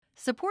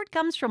Support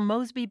comes from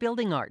Mosby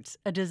Building Arts,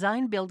 a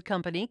design-build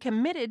company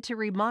committed to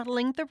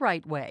remodeling the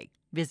right way.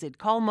 Visit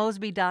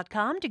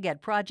callmosby.com to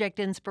get project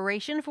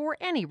inspiration for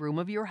any room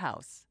of your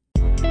house.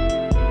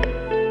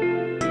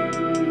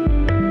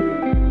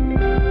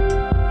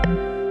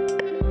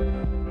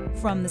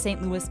 From the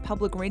St. Louis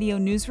Public Radio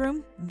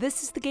Newsroom,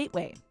 this is The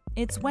Gateway.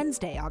 It's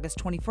Wednesday, August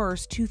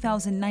 21st,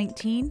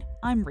 2019.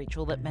 I'm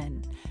Rachel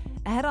Lippman.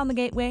 Ahead on The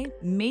Gateway,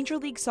 Major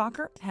League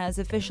Soccer has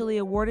officially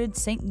awarded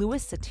St.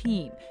 Louis a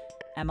team.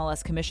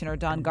 MLS Commissioner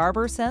Don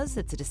Garber says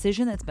it's a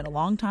decision that's been a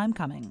long time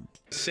coming.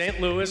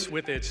 St. Louis,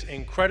 with its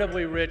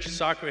incredibly rich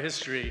soccer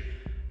history,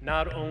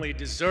 not only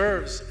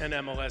deserves an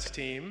MLS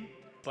team,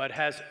 but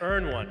has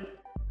earned one.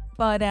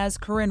 But as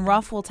Corinne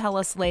Ruff will tell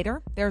us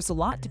later, there's a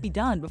lot to be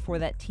done before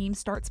that team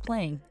starts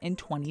playing in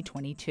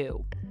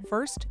 2022.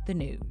 First, the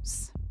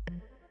news.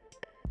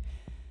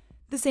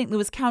 The St.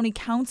 Louis County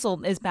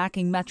Council is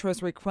backing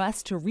Metro's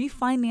request to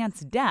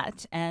refinance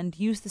debt and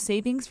use the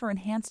savings for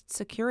enhanced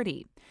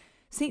security.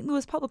 St.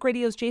 Louis Public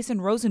Radio's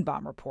Jason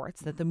Rosenbaum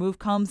reports that the move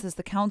comes as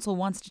the council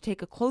wants to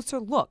take a closer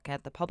look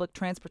at the public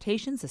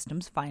transportation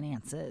system's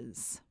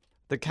finances.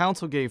 The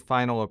council gave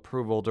final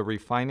approval to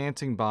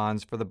refinancing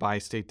bonds for the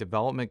Bi-State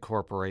Development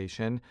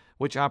Corporation,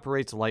 which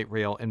operates light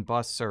rail and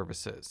bus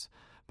services.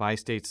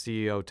 Bi-State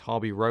CEO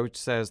Talby Roach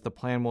says the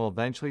plan will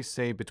eventually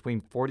save between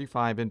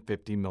 $45 and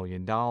 $50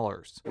 million.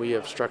 We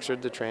have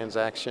structured the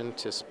transaction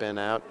to spin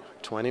out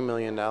 $20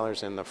 million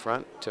in the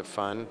front to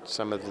fund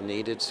some of the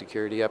needed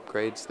security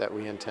upgrades that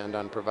we intend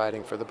on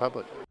providing for the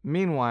public.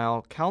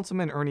 Meanwhile,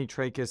 Councilman Ernie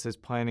Trachis is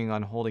planning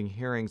on holding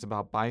hearings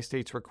about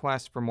Bi-State's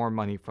request for more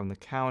money from the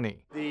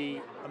county. The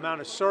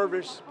amount of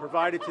service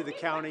provided to the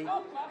county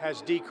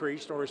has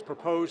decreased or is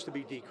proposed to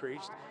be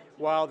decreased,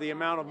 while the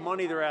amount of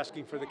money they're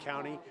asking for the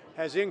county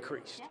has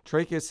increased.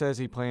 Trachis says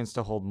he plans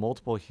to hold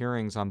multiple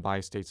hearings on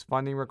Bi-State's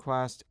funding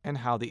request and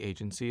how the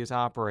agency is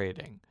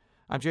operating.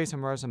 I'm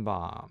Jason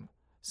Rosenbaum,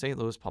 St.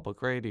 Louis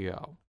Public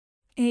Radio.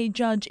 A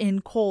judge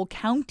in Cole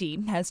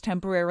County has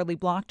temporarily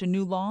blocked a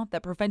new law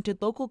that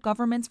prevented local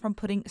governments from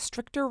putting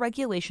stricter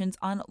regulations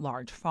on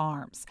large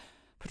farms.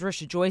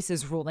 Patricia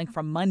Joyce's ruling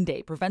from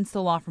Monday prevents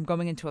the law from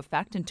going into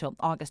effect until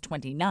August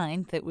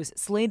 29th. It was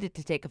slated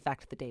to take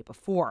effect the day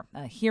before.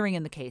 A hearing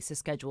in the case is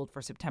scheduled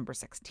for September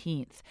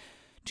 16th.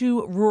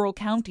 Two rural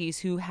counties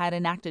who had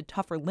enacted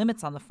tougher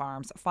limits on the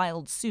farms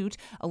filed suit,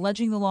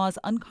 alleging the law is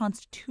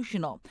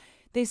unconstitutional.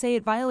 They say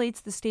it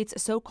violates the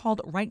state's so-called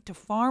Right to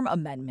Farm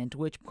Amendment,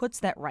 which puts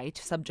that right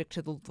subject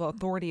to the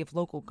authority of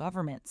local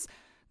governments.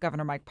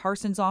 Governor Mike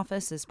Parson's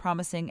office is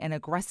promising an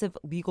aggressive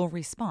legal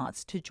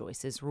response to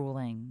Joyce's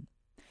ruling.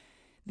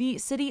 The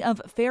city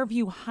of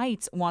Fairview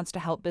Heights wants to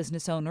help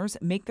business owners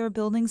make their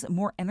buildings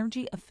more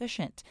energy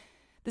efficient.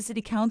 The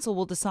city council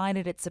will decide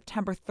at its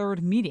September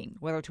 3rd meeting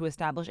whether to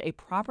establish a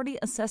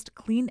property-assessed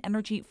clean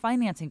energy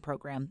financing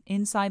program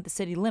inside the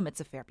city limits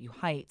of Fairview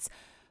Heights.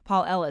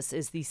 Paul Ellis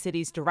is the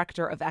city's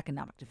director of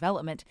economic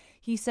development.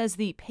 He says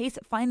the PACE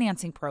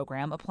financing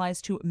program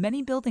applies to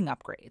many building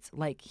upgrades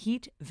like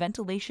heat,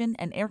 ventilation,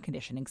 and air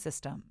conditioning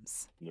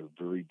systems. They're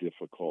very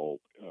difficult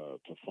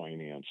to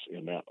finance,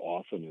 and that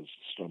often is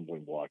the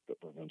stumbling block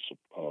that prevents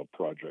a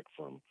project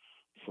from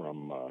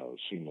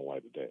seeing the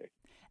light of day.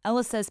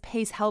 Ellis says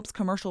PACE helps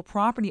commercial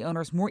property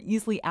owners more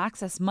easily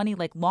access money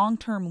like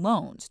long-term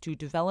loans to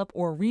develop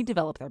or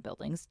redevelop their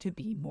buildings to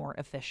be more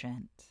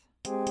efficient.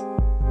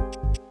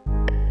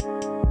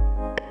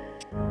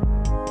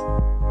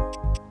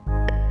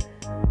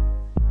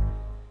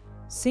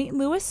 St.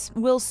 Louis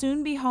will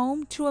soon be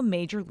home to a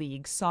Major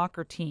League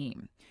Soccer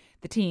team.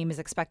 The team is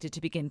expected to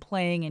begin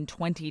playing in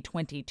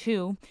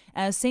 2022.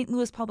 As St.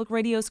 Louis Public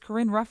Radio's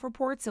Corinne Ruff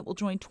reports, it will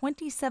join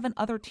 27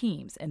 other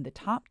teams in the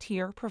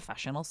top-tier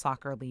professional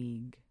soccer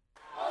league.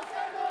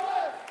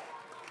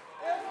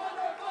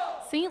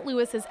 St.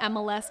 Louis's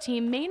MLS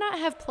team may not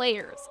have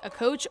players, a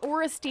coach,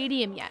 or a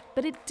stadium yet,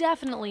 but it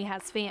definitely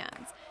has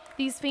fans.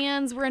 These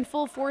fans were in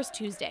full force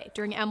Tuesday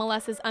during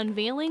MLS's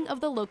unveiling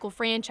of the local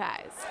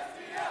franchise.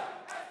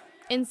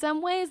 In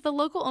some ways, the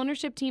local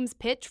ownership team's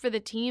pitch for the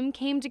team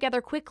came together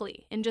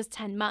quickly in just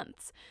 10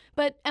 months.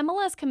 But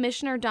MLS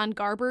Commissioner Don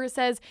Garber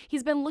says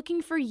he's been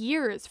looking for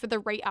years for the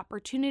right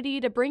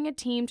opportunity to bring a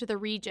team to the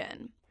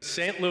region.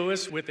 St.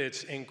 Louis, with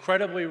its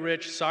incredibly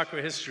rich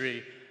soccer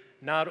history,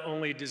 not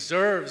only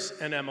deserves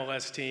an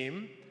MLS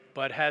team,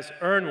 but has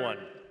earned one.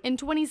 In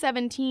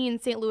 2017,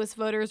 St. Louis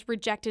voters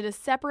rejected a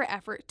separate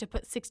effort to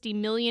put $60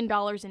 million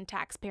in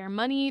taxpayer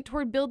money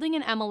toward building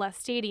an MLS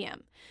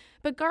stadium.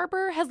 But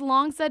Garber has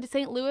long said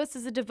St. Louis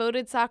is a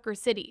devoted soccer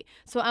city,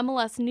 so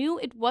MLS knew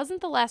it wasn't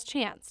the last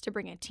chance to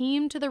bring a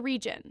team to the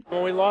region.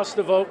 When we lost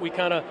the vote, we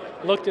kind of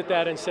looked at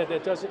that and said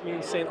that doesn't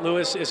mean St.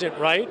 Louis isn't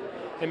right.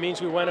 It means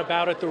we went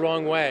about it the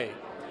wrong way.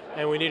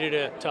 And we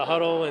needed to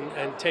huddle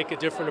and take a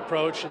different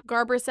approach.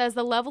 Garber says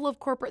the level of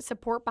corporate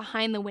support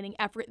behind the winning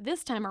effort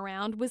this time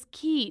around was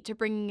key to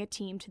bringing a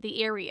team to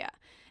the area.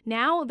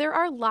 Now, there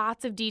are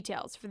lots of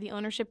details for the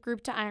ownership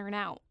group to iron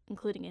out,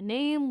 including a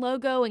name,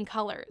 logo, and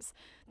colors.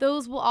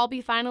 Those will all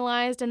be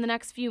finalized in the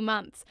next few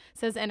months,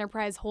 says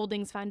Enterprise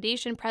Holdings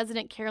Foundation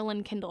President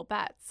Carolyn Kendall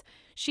Betts.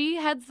 She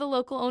heads the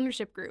local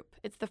ownership group.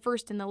 It's the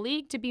first in the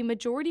league to be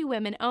majority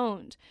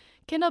women-owned.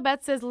 Kendall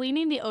Betts says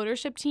leading the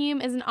ownership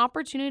team is an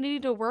opportunity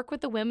to work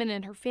with the women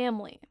in her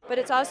family. But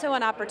it's also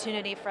an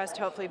opportunity for us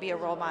to hopefully be a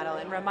role model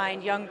and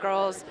remind young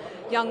girls,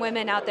 young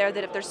women out there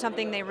that if there's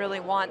something they really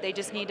want, they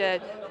just need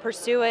to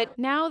pursue it.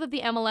 Now that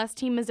the MLS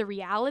team is a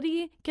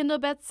reality, Kendall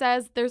Betts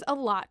says there's a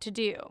lot to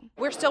do.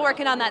 We're still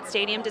working on that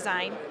stadium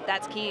design.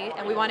 That's key.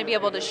 And we want to be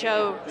able to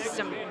show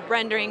some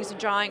renderings and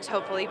drawings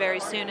hopefully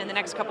very soon in the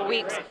next couple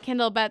weeks.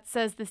 Kendall Betts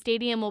says the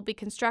stadium will be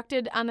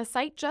constructed on a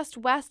site just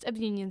west of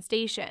Union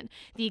Station.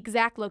 The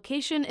exact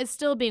location is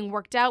still being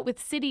worked out with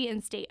city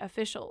and state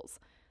officials.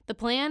 The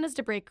plan is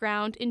to break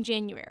ground in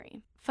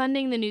January.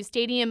 Funding the new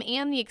stadium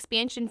and the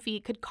expansion fee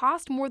could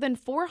cost more than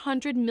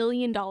 $400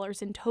 million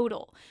in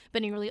total,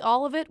 but nearly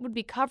all of it would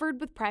be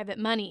covered with private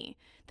money.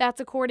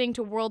 That's according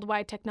to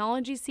Worldwide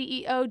Technology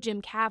CEO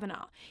Jim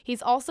Kavanaugh.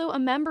 He's also a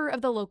member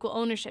of the local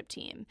ownership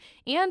team,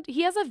 and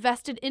he has a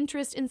vested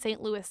interest in St.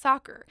 Louis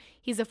soccer.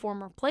 He's a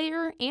former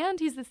player,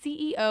 and he's the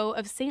CEO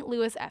of St.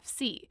 Louis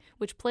FC,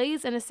 which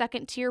plays in a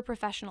second-tier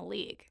professional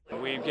league.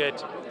 We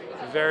get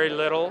very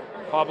little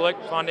public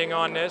funding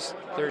on this.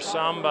 There's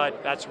some,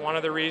 but that's one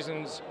of the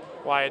reasons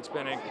why it's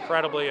been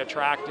incredibly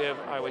attractive,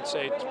 I would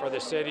say, for the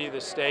city,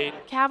 the state.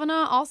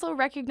 Kavanaugh also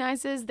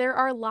recognizes there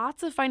are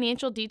lots of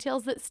financial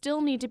details that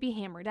still need to be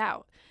hammered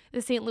out.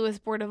 The St. Louis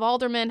Board of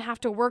Aldermen have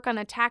to work on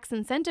a tax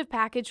incentive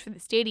package for the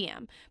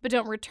stadium, but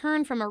don't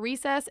return from a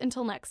recess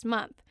until next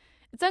month.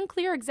 It's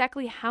unclear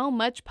exactly how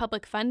much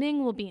public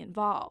funding will be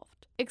involved.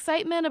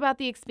 Excitement about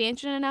the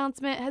expansion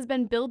announcement has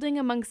been building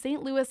among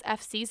St. Louis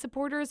FC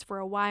supporters for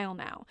a while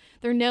now.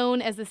 They're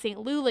known as the St.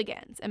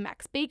 Louligans, and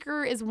Max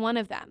Baker is one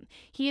of them.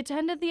 He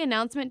attended the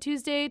announcement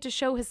Tuesday to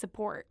show his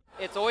support.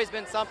 It's always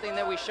been something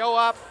that we show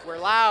up, we're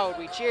loud,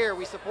 we cheer,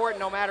 we support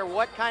no matter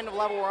what kind of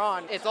level we're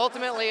on. It's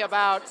ultimately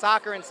about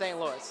soccer in St.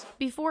 Louis.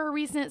 Before a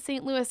recent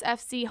St. Louis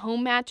FC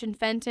home match in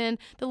Fenton,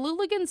 the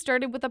Louligans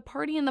started with a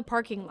party in the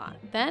parking lot,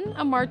 then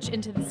a march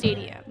into the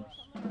stadium.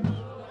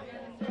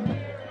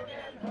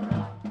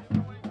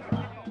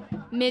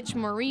 Mitch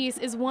Maurice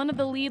is one of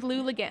the lead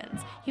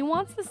Louligans. He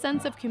wants the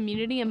sense of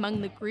community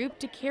among the group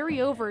to carry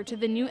over to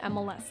the new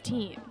MLS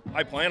team.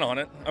 I plan on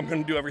it. I'm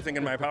going to do everything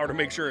in my power to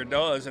make sure it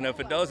does, and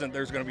if it doesn't,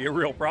 there's going to be a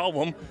real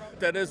problem.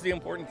 That is the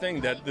important thing,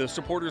 that the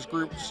supporters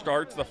group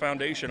starts the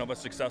foundation of a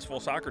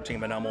successful soccer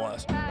team in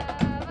MLS.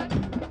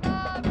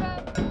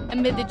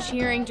 Amid the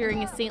cheering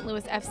during a St.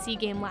 Louis FC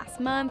game last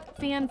month,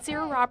 fan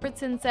Sarah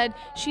Robertson said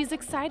she's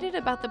excited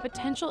about the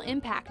potential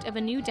impact of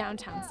a new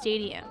downtown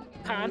stadium.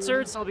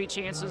 Concerts, there'll be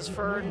chances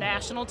for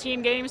national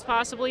team games,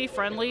 possibly,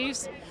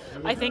 friendlies.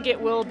 I think it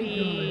will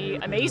be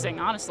amazing,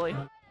 honestly.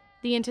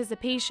 The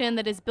anticipation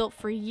that is built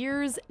for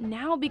years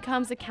now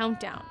becomes a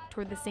countdown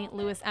toward the St.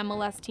 Louis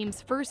MLS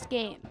team's first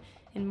game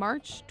in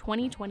March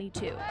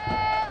 2022.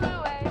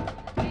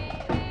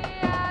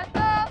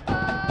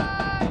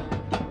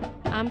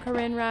 I'm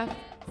Corinne Ruff,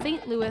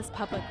 St. Louis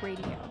Public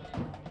Radio.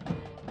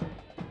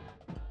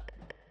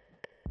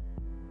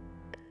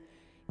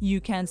 You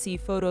can see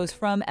photos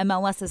from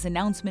MLS's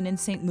announcement in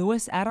St.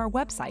 Louis at our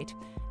website,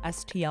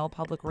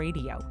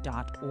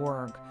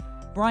 stlpublicradio.org.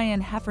 Brian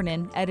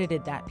Heffernan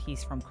edited that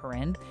piece from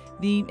Corinne.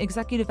 The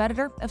executive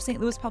editor of St.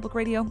 Louis Public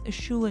Radio is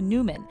Shula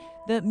Newman.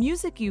 The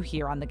music you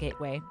hear on The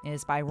Gateway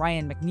is by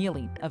Ryan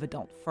McNeely of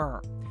Adult Fur.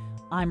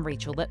 I'm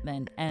Rachel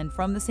Lippman, and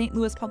from the St.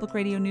 Louis Public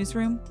Radio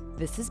newsroom,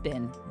 this has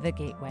been The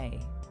Gateway.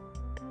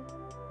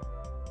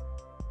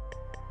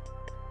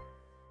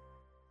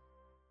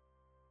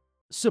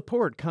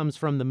 Support comes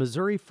from the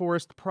Missouri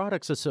Forest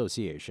Products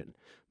Association.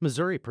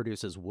 Missouri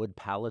produces wood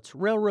pallets,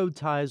 railroad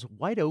ties,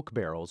 white oak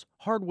barrels,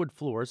 hardwood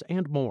floors,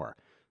 and more.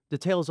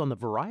 Details on the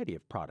variety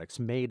of products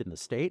made in the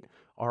state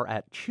are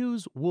at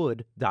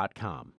choosewood.com.